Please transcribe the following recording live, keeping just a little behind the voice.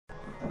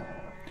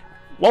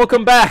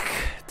Welcome back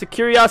to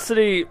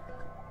Curiosity.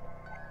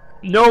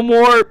 No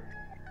more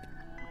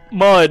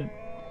mud.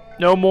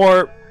 No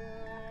more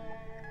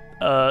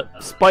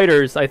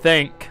spiders, I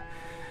think.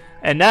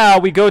 And now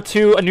we go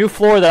to a new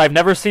floor that I've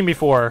never seen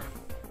before.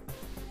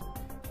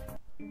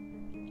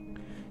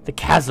 The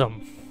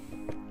chasm.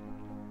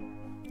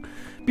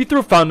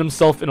 Beethro found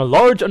himself in a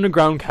large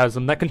underground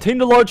chasm that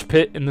contained a large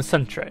pit in the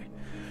center.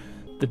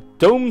 The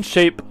domed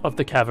shape of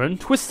the cavern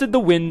twisted the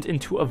wind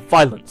into a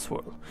violent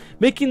swirl,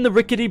 making the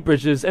rickety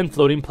bridges and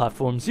floating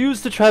platforms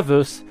used to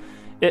traverse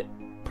it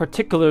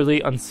particularly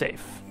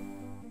unsafe.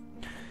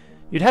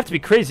 You'd have to be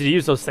crazy to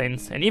use those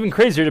things, and even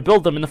crazier to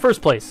build them in the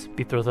first place,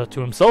 Beethro thought to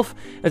himself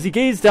as he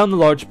gazed down the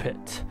large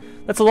pit.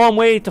 That's a long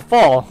way to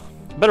fall.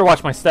 Better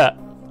watch my step.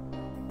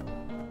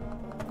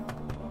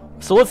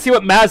 So let's see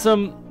what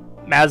Madness!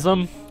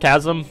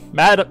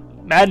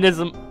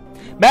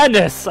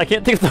 I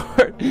can't think of the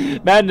word.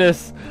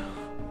 Madness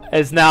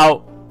is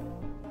now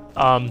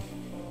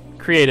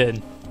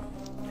created.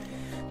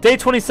 Day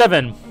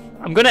 27.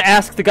 I'm gonna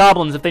ask the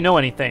goblins if they know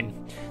anything.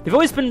 They've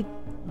always been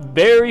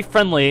very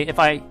friendly if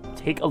I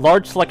take a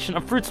large selection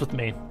of fruits with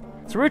me.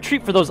 It's a rare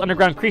treat for those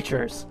underground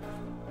creatures.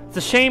 It's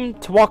a shame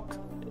to walk,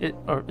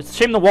 it's a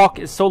shame the walk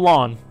is so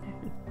long.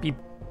 It'd be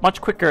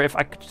much quicker if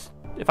I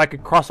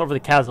could cross over the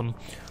chasm.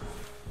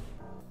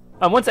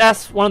 I once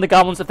asked one of the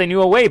goblins if they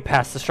knew a way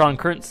past the strong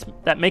currents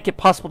that make it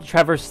possible to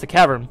traverse the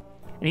cavern,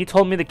 and he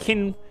told me the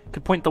king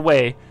could point the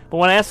way, but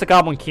when I asked the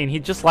Goblin King, he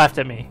just laughed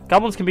at me.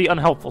 Goblins can be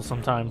unhelpful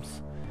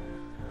sometimes.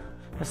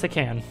 Yes, they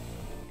can.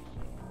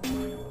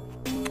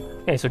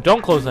 Okay, so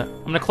don't close it.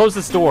 I'm gonna close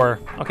this door.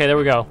 Okay, there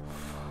we go.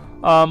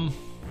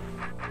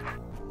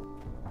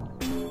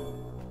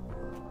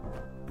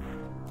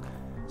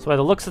 So by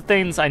the looks of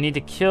things, I need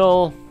to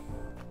kill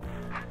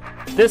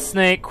this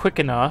snake quick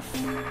enough,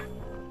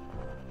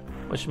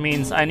 which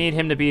means I need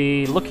him to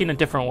be looking a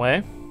different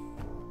way.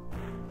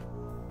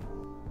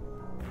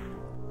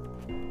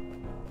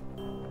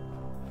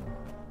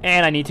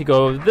 And I need to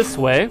go this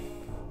way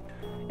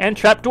and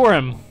trapdoor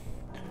him.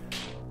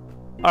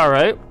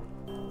 Alright.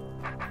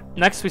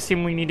 Next we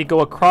seem we need to go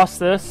across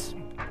this.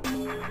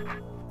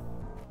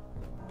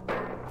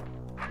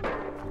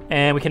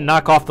 And we can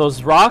knock off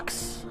those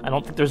rocks. I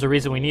don't think there's a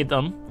reason we need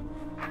them.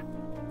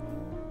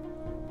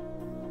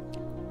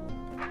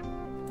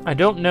 I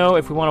don't know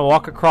if we want to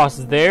walk across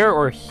there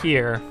or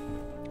here.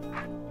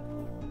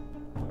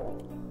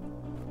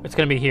 It's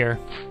gonna be here.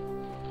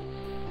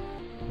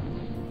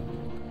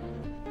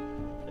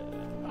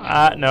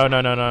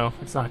 No.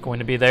 It's not going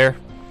to be there.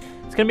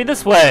 It's gonna be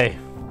this way.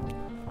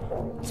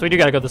 So we do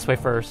gotta go this way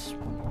first.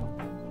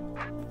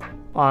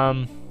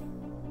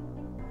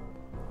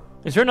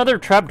 Is there another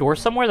trapdoor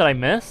somewhere that I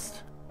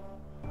missed?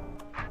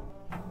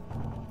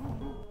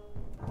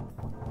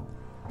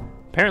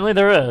 Apparently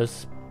there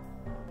is.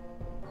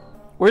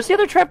 Where's the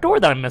other trapdoor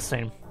that I'm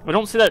missing? I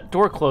don't see that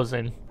door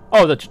closing.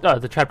 Oh, the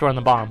trapdoor on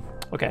the bottom.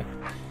 Okay.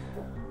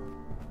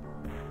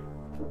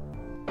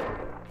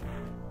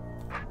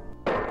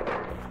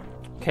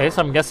 Okay,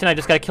 so I'm guessing I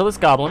just gotta kill this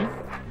goblin.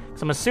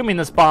 So I'm assuming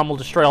this bomb will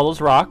destroy all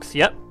those rocks.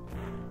 Yep.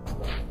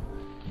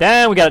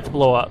 Then we got it to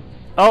blow up.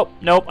 Oh,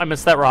 nope, I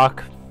missed that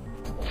rock.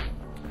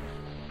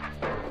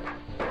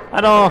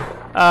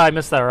 I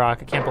missed that rock.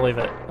 I can't believe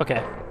it.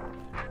 Okay.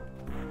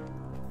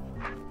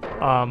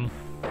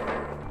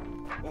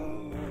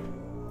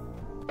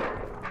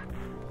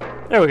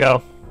 There we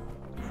go.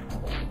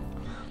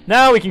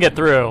 Now we can get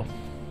through.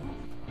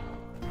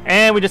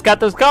 And we just got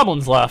those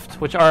goblins left,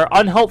 which are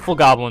unhelpful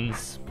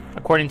goblins,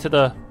 according to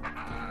the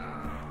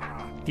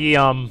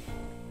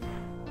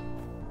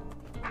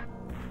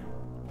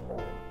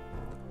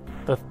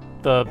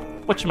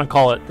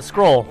whatchamacallit, the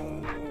scroll.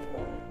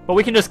 But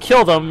we can just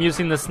kill them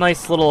using this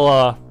nice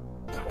little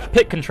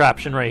pit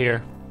contraption right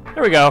here.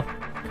 There we go.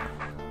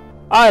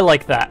 I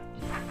like that.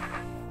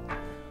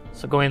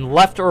 So going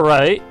left or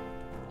right,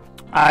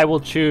 I will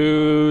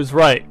choose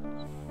right.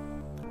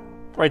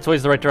 Right's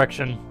always the right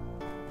direction.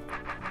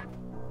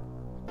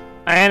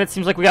 And it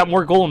seems like we got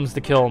more golems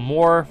to kill.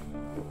 More.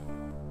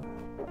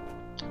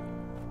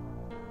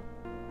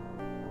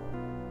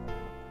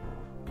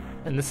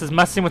 And this is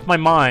messing with my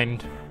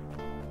mind.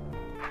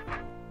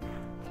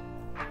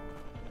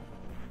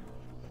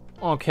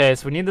 Okay,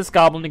 so we need this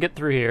goblin to get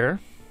through here.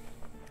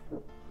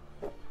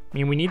 I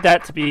mean, we need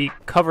that to be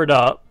covered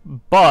up,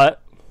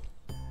 but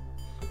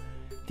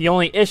the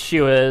only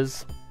issue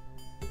is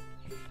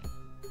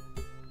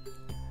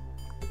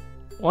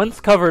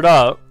once covered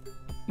up,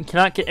 we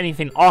cannot get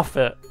anything off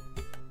it.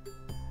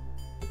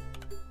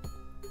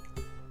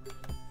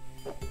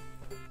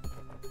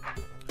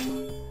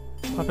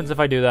 What happens if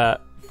I do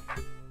that?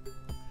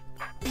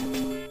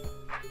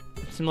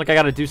 Seems like I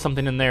gotta do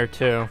something in there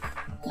too.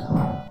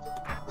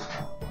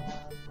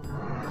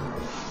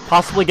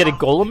 Possibly get a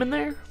golem in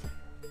there?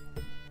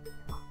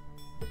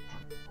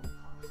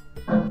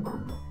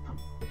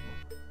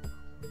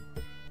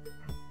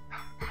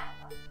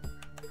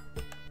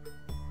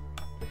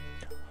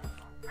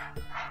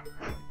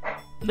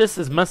 This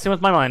is messing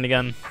with my mind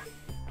again.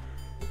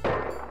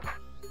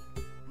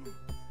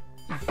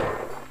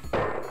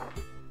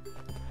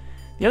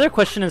 The other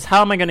question is,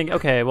 how am I gonna...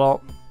 Okay,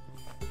 well...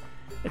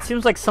 It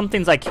seems like some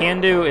things I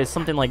can do is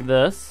something like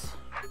this.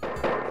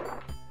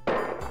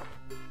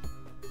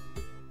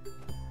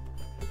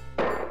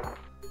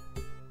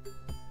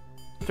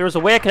 If there was a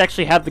way I could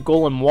actually have the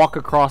golem walk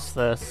across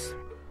this,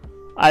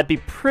 I'd be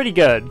pretty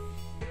good.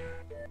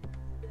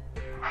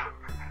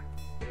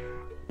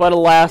 But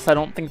alas, I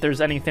don't think there's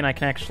anything I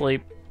can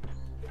actually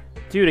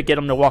do to get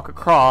him to walk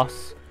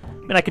across. I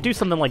mean, I could do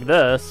something like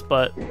this,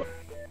 but...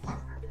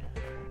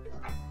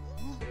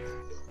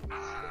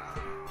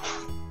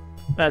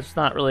 that's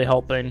not really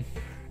helping.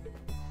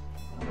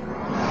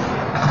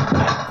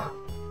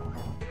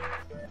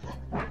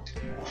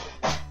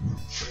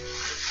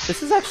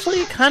 This is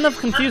actually kind of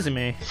confusing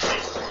me.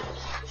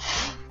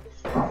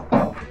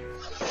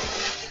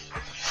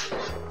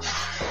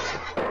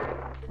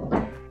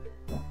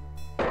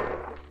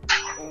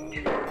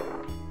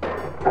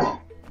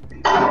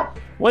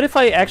 What if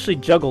I actually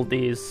juggled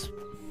these?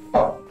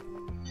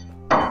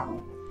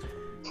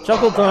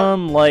 Juggled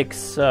them like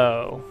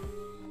so.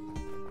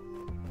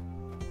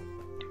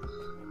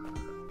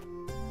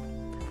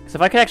 Because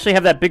if I could actually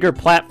have that bigger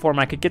platform,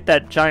 I could get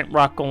that giant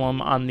rock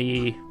golem on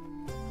the...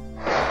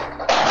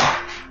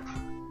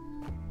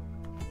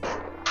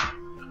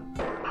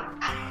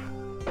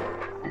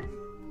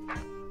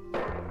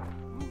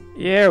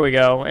 There we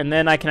go. And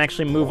then I can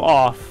actually move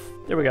off.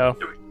 There we go.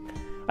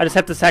 I just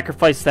have to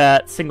sacrifice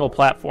that single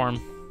platform.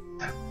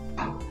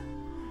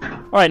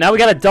 Alright, now we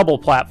got a double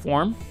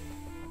platform.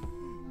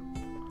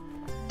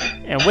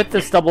 And with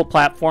this double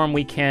platform,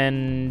 we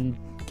can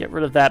get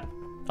rid of that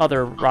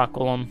other rock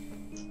golem.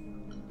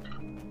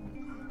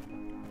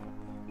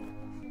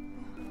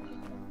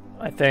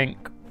 I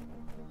think.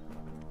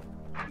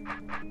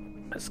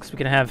 That's because we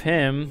can have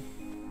him.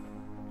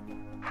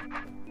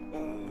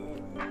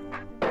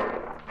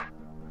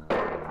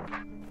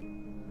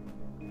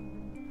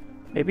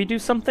 Maybe do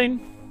something?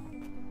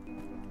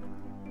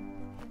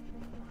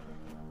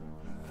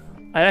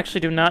 I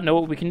actually do not know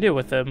what we can do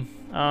with him.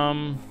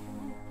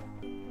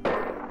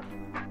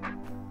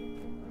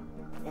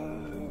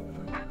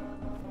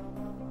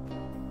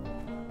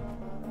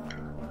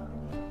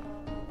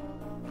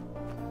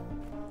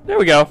 There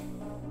we go.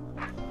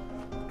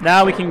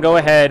 Now we can go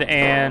ahead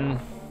and...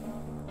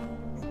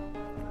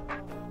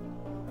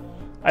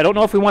 I don't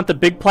know if we want the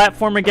big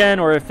platform again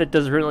or if it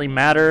doesn't really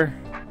matter.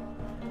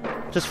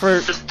 Just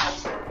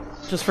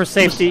for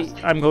safety,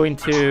 I'm going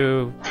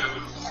to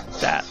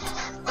that.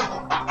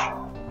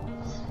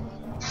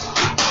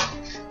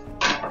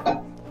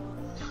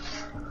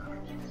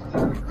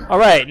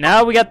 Alright,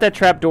 now we got that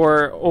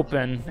trapdoor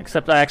open,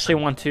 except I actually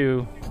want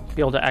to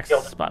be able to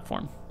access this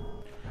platform.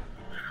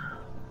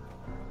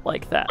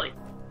 Like that.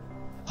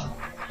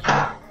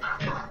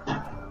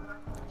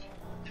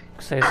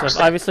 Okay,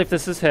 so obviously if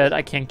this is hit,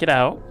 I can't get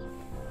out.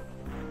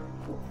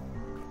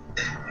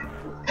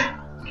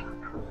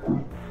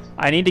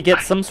 I need to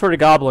get some sort of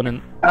goblin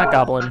and not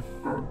goblin,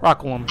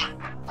 rock golem.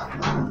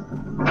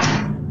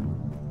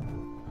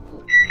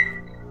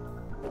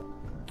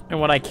 And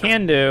what I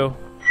can do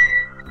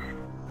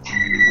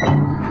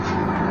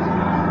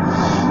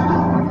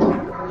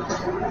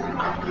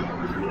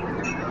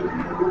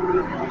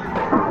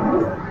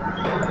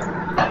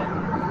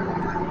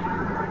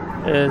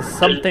is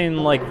something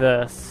like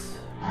this.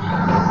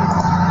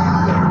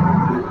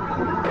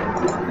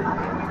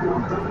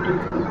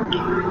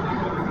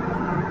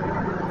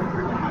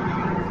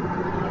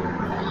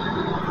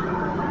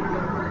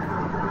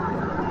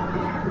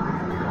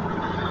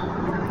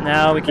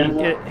 Now we can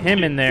get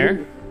him in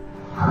there,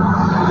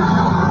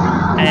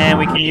 and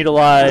we can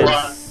utilize this.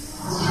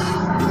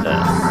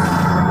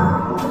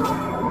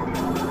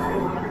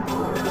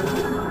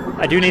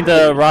 I do need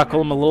the rock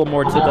golem a little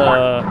more to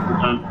the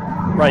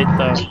right,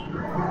 though.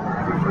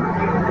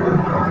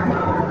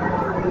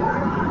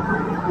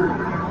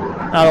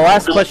 Now the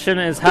last question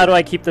is, how do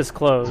I keep this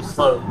closed?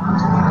 Now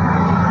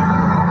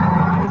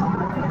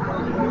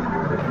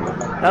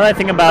that I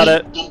think about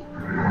it,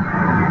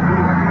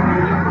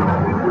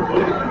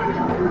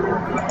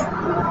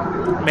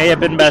 may have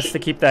been best to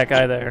keep that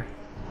guy there.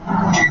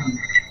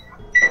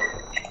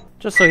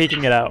 Just so he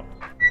can get out.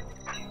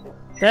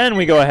 Then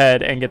we go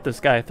ahead and get this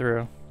guy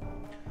through.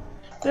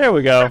 There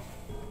we go.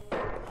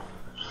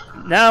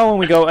 Now when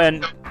we go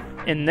in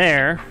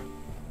there,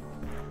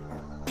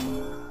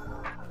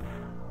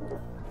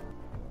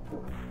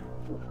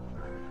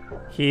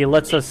 he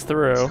lets us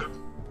through.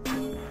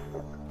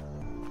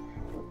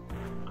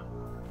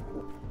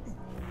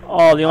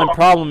 Oh, the only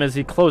problem is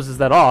he closes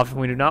that off, and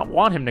we do not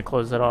want him to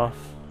close that off.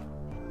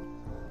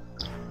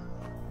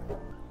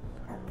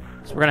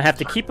 So we're gonna have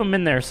to keep him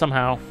in there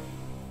somehow.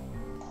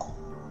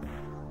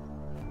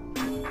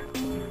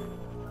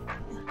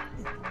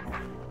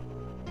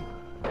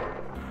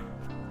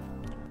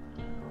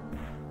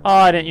 Oh,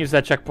 I didn't use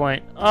that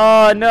checkpoint.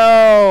 Oh,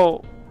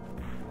 no!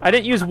 I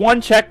didn't use one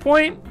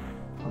checkpoint?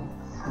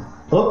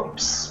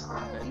 Oops.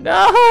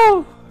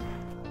 No!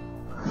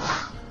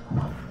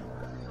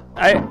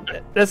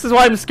 This is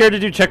why I'm scared to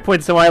do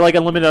checkpoints, so I like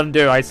unlimited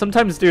undo. I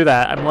sometimes do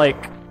that. I'm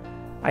like,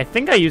 I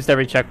think I used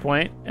every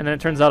checkpoint, and then it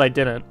turns out I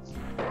didn't.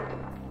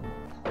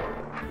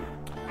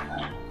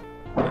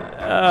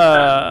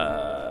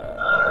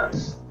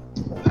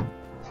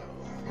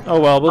 Oh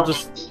well, we'll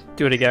just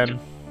do it again.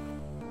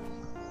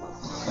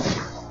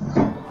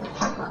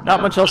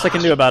 Not much else I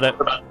can do about it.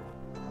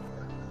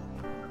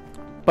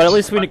 But at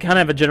least we kind of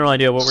have a general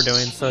idea of what we're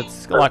doing, so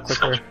it's a lot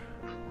quicker.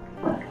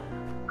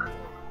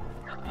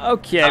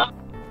 Okay.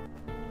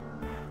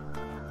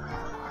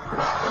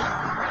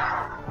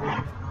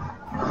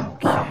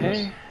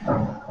 Okay.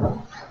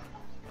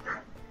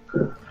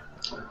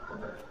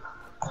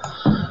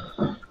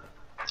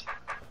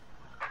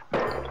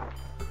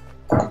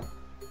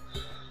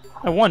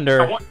 I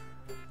wonder.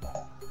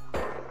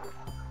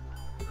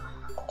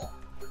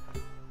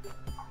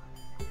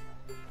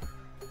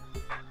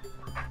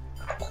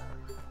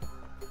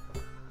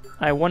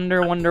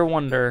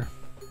 Wonder.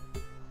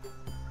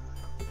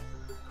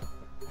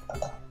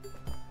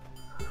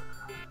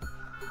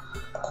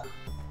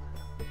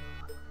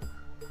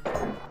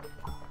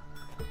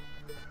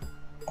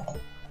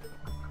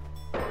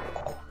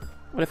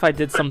 What if I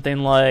did something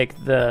like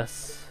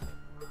this?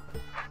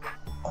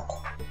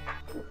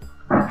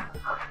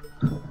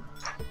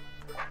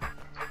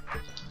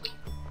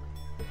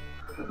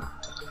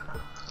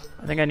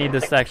 I think I need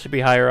this to actually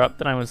be higher up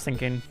than I was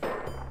thinking.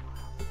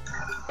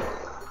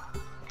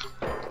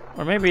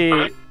 Or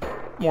maybe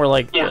more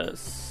like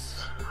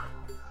this.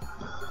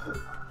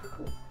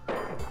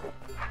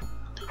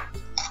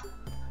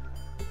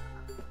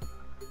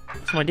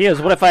 So my idea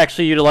is, what if I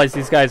actually utilize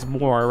these guys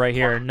more right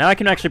here? Now I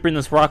can actually bring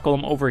this rock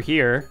golem over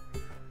here.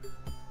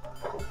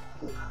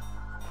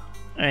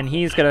 And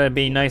he's gonna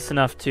be nice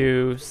enough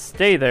to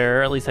stay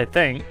there, at least I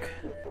think.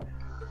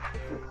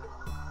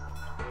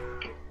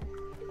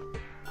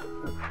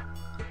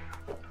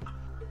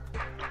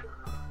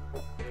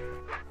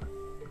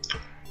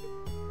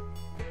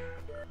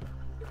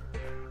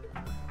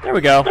 There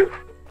we go.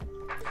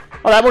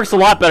 Oh, that works a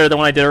lot better than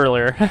what I did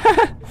earlier.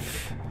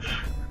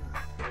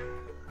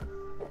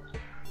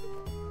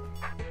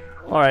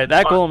 Alright,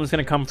 that golem is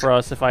going to come for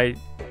us if I...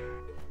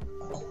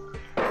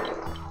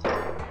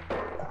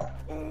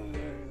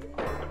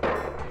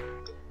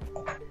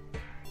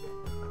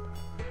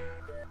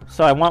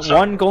 So I want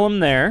one golem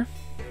there.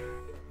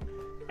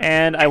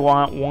 And I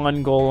want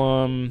one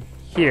golem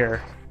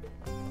here.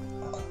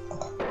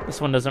 This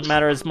one doesn't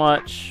matter as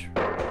much.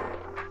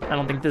 I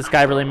don't think this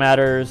guy really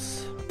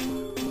matters.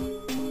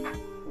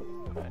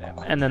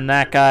 And then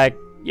that guy,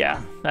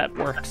 yeah, that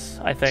works,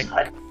 I think.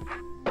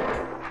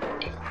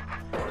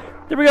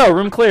 There we go,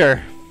 room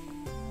clear.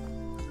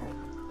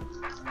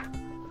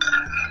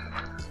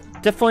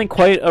 Definitely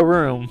quite a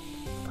room,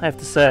 I have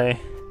to say.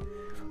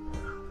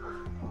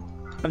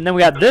 And then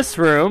we got this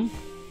room.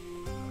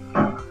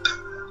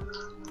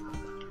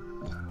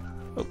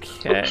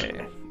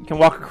 Okay. You can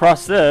walk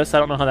across this. I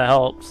don't know how that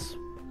helps.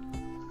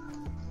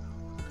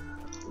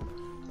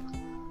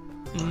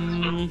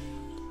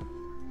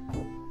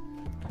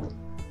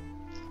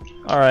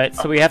 Alright,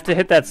 so we have to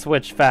hit that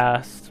switch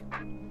fast.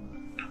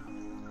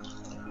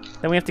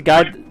 Then we have to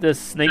guide this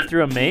snake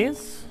through a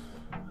maze?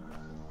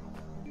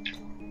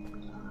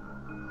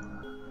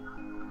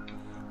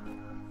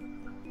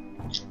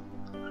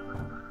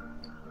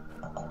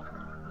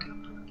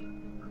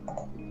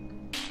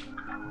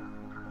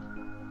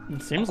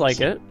 It seems like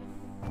it.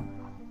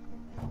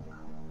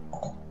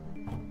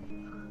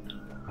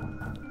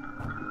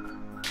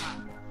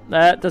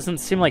 That doesn't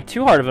seem like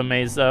too hard of a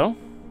maze, though.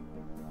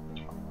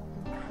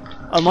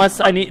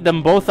 Unless I need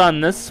them both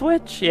on this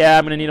switch? Yeah,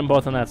 I'm gonna need them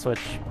both on that switch.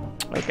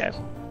 Okay.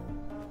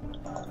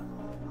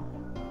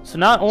 So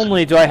not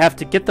only do I have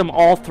to get them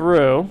all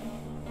through,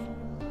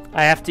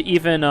 I have to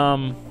even,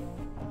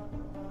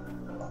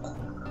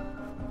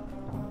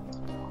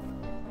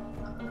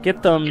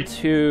 get them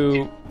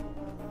to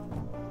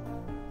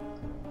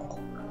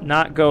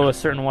not go a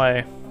certain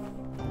way.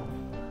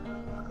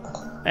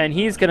 And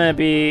he's gonna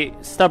be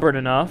stubborn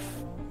enough.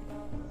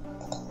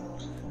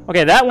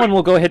 Okay, that one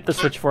will go hit the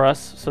switch for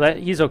us, so that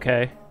he's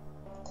okay.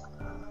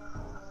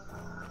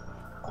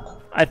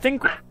 I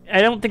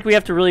don't think we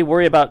have to really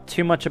worry about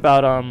too much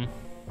about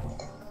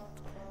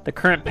the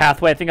current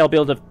pathway. I think I'll be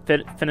able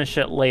to finish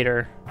it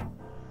later.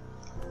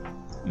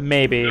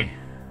 Maybe.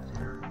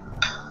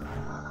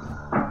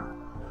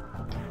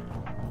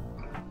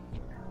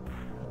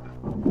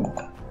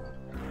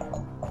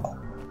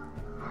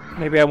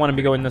 Maybe I want to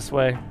be going this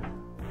way.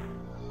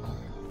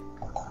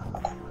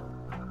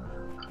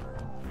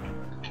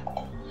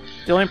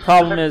 The only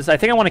problem is, I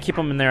think I want to keep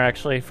him in there,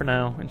 actually, for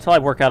now, until I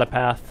work out a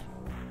path.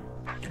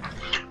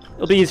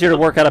 It'll be easier to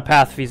work out a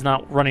path if he's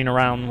not running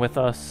around with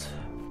us.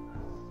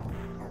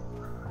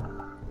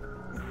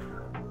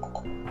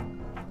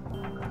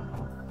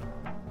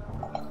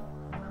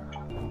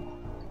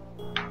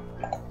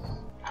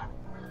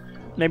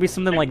 Maybe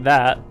something like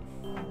that.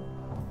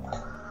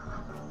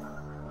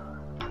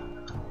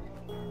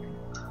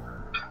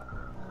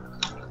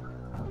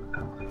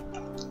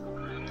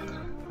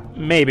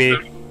 Maybe.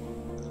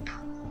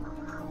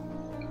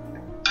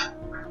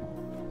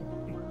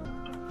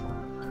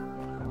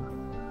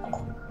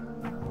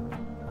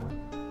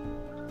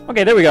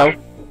 Okay, there we go.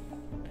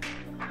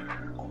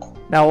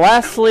 Now,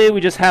 lastly,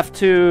 we just have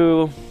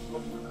to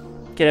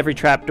get every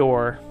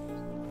trapdoor.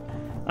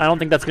 I don't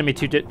think that's going to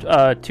be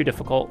too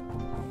difficult.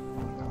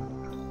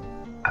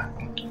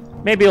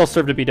 Maybe it'll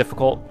serve to be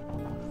difficult.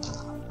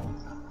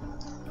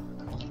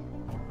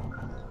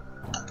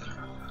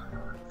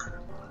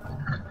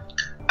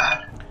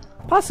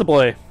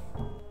 Possibly.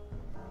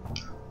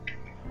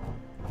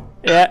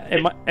 Yeah,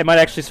 it might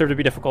actually serve to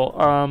be difficult.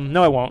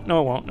 No, it won't.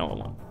 No, it won't. No, it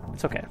won't.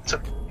 It's okay.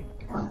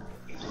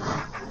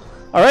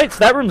 Alright, so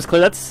that room's clear.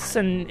 That's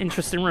an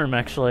interesting room,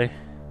 actually.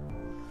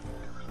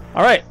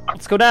 Alright,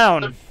 let's go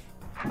down.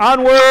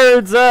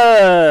 Onwards!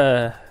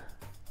 I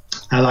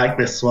like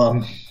this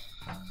one.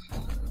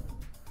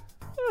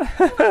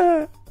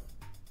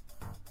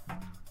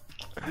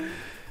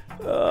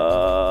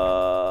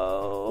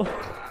 Oh.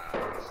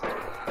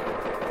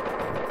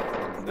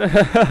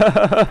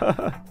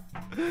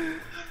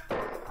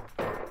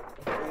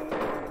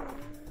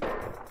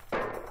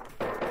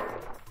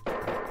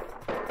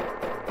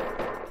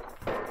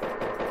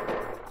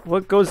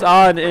 What goes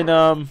on in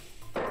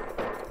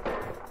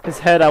his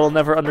head I will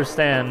never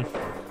understand.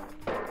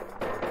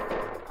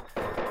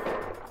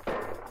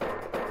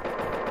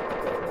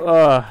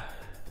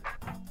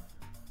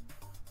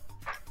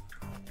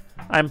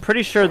 I'm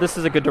pretty sure this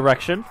is a good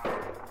direction.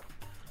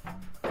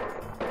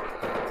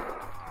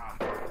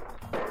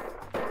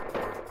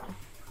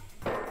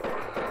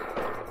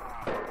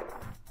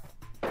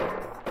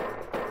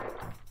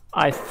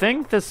 I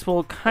think this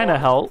will kind of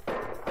help.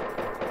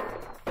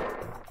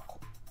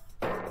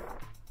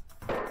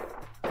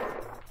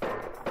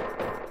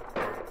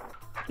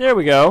 There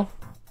we go.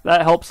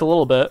 That helps a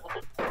little bit.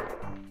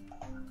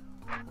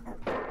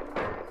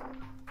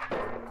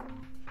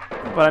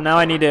 But now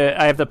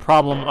I have the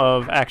problem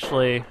of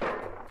actually...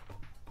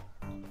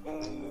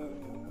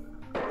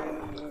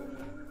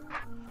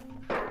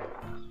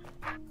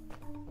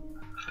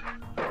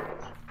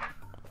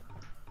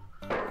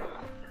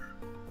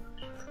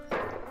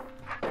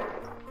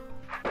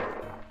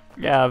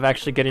 Yeah, of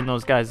actually getting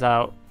those guys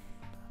out.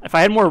 If I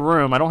had more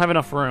room, I don't have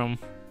enough room.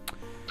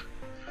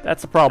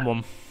 That's a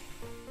problem.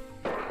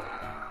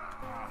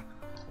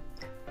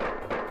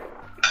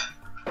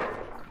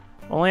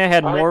 Only I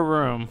had more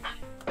room.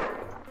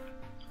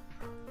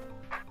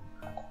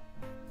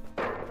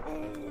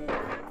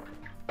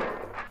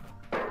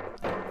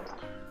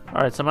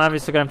 Alright, so I'm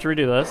obviously gonna have to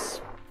redo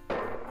this.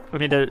 We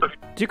need to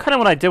do kind of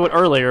what I did with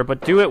earlier,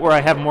 but do it where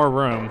I have more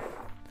room.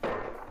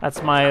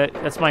 That's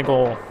my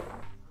goal.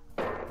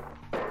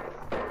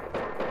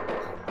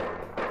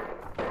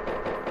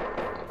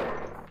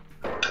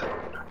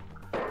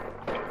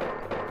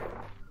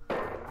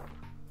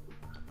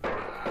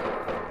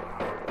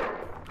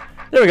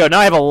 There we go. Now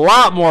I have a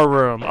lot more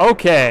room.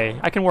 Okay,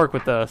 I can work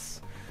with this.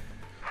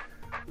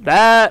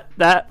 That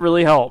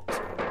really helped.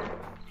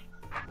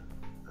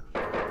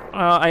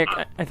 I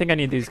think I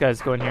need these guys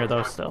to go in here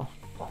though still.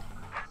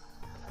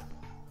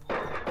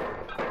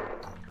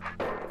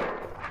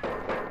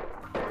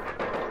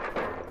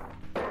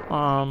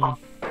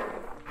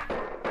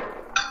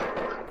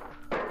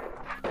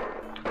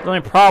 The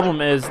only problem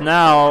is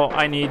now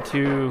I need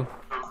to...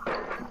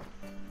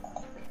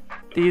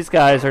 These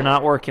guys are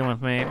not working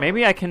with me.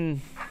 Maybe I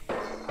can...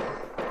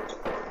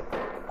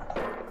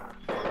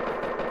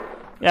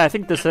 Yeah, I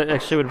think this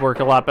actually would work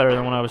a lot better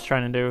than what I was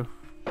trying to do.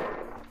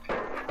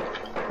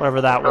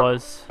 Whatever that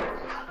was.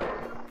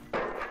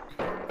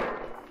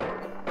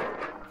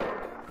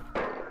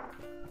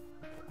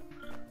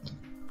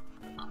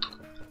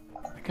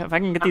 If I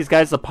can get these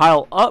guys to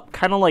pile up,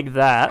 kind of like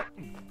that.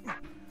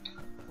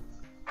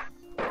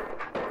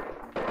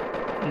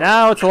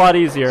 Now it's a lot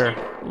easier.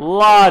 A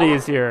lot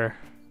easier.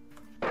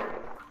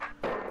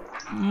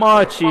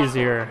 Much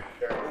easier.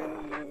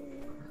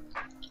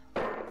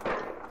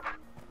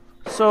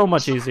 So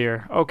much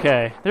easier.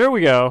 Okay, there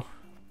we go.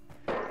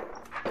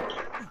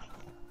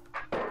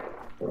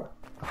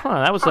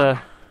 Huh, that was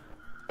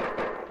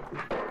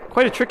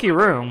quite a tricky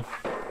room.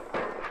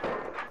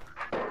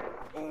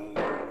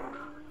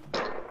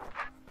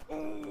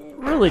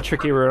 Really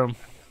tricky room.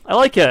 I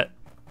like it.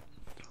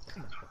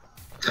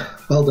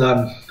 Well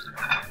done.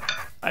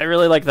 I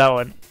really like that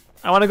one.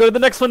 I want to go to the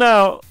next one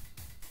now.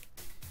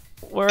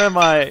 Where am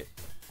I?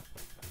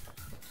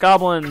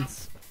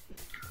 Goblins.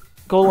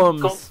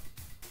 Golems.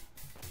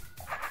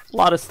 A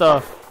lot of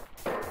stuff.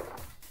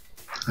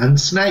 And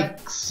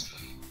snakes.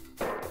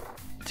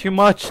 Too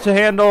much to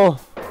handle.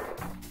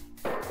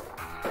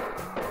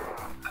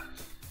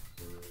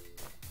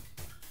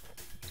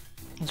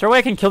 Is there a way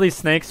I can kill these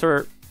snakes,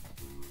 or...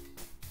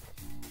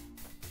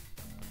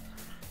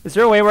 Is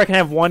there a way where I can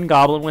have one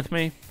goblin with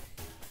me?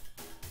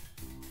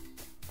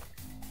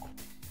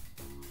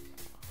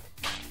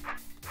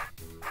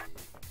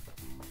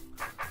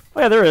 Oh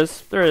yeah, there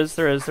is. There is.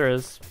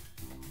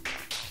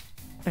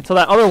 Until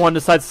that other one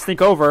decides to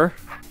sneak over.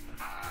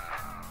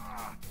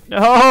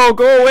 No,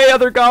 go away,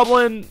 other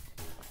goblin!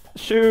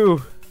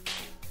 Shoo!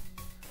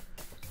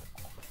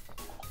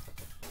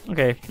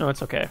 Okay, no,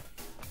 it's okay.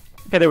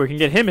 Okay, there, we can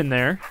get him in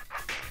there.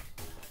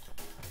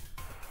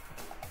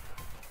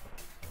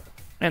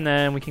 And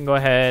then we can go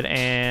ahead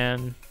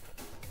and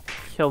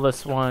kill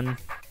this one.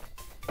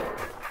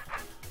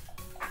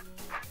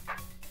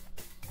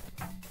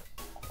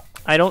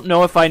 I don't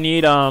know if I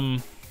need, Oh,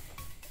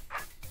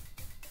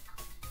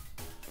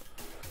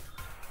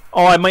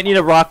 I might need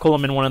a rock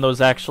golem in one of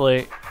those,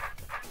 actually.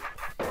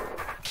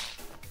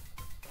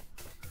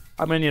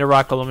 I'm gonna need a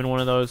rock golem in one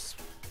of those.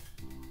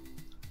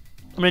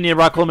 I'm gonna need a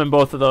rock golem in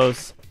both of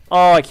those.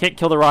 Oh, I can't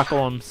kill the rock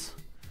golems.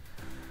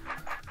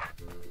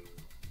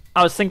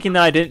 I was thinking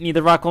that I didn't need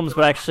the rock golems,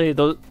 but actually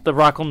the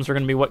rock golems are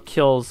going to be what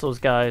kills those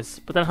guys.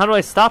 But then how do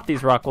I stop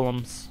these rock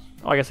golems?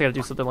 Oh, I guess I got to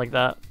do something like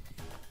that.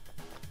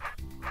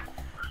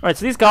 Alright,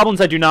 so these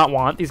goblins I do not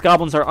want. These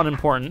goblins are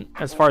unimportant,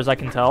 as far as I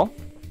can tell.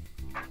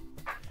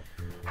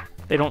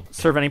 They don't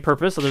serve any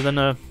purpose other than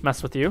to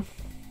mess with you.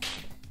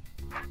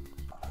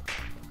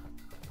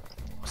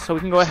 So we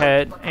can go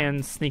ahead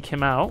and sneak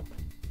him out.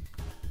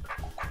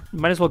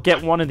 Might as well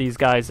get one of these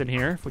guys in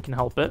here, if we can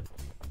help it.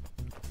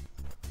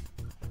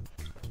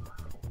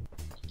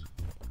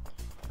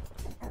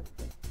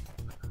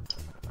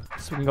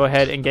 So we can go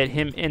ahead and get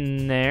him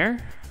in there.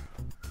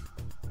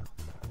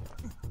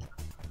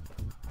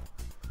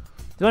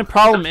 The only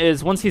problem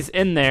is, once he's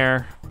in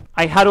there,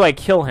 how do I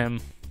kill him?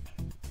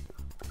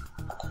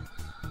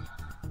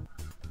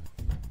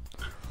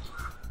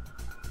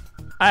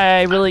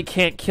 I really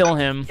can't kill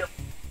him.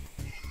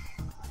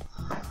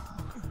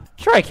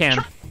 Sure I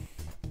can.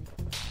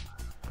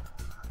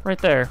 Right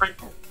there.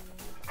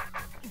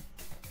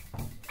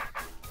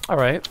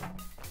 Alright.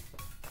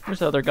 Where's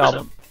the other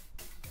goblin?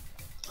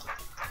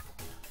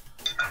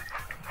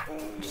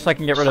 Just so I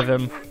can get rid of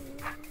him.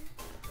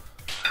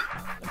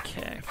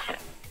 Okay.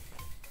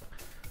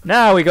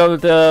 Now we go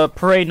to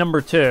parade number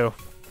 2.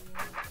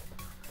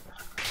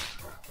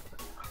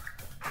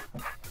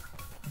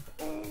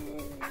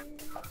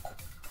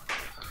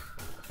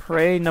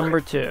 Parade number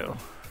 2.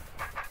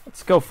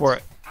 Let's go for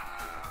it.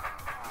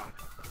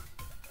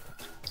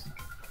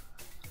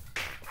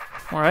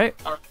 Alright.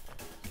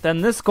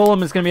 Then this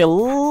golem is going to be a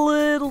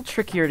little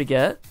trickier to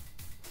get.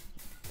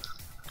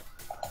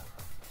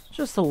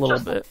 Just a little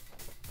bit.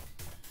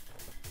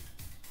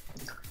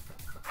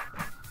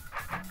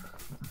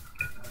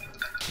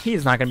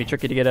 He's not going to be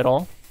tricky to get at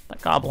all.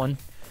 That goblin.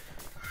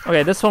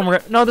 Okay, this one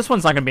no, this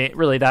one's not going to be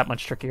really that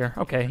much trickier.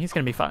 Okay, he's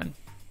going to be fine.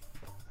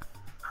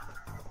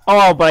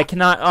 Oh, but I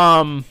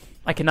cannot,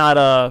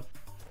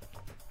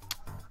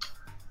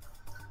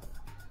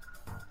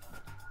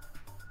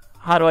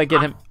 how do I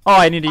get him? Oh,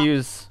 I need to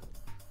use,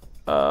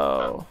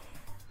 oh.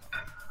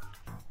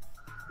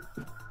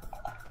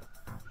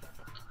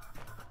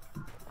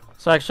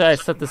 So actually I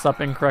set this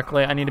up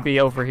incorrectly. I need to be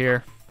over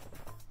here.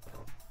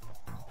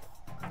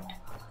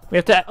 We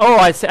have to, oh,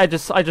 I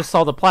just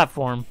saw the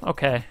platform.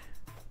 Okay.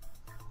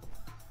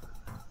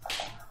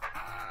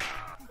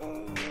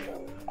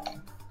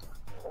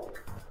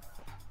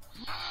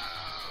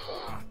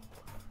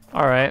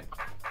 Alright.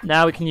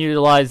 Now we can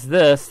utilize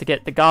this to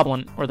get the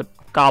goblin, or the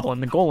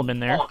golem in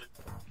there.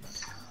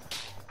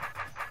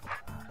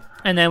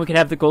 And then we can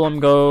have the golem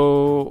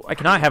go... I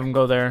cannot have him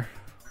go there.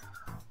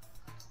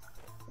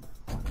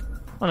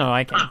 Oh no,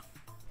 I can.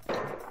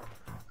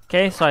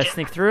 Okay, so I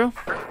sneak through.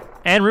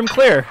 And room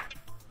clear.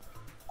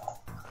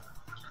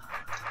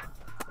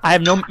 I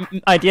have no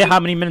idea how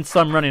many minutes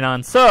I'm running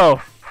on.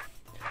 So,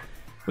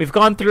 we've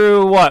gone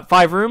through, what,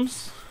 5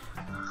 rooms?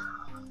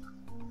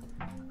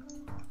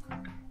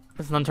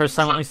 This Nuntar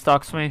silently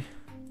stalks me.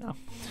 No.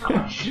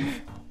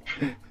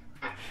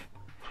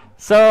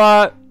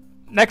 So,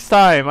 next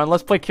time on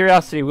Let's Play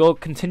Curiosity, we'll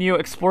continue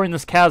exploring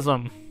this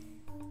chasm.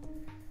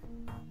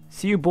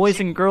 See you boys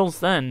and girls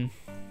then.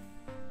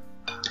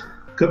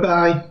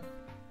 Goodbye.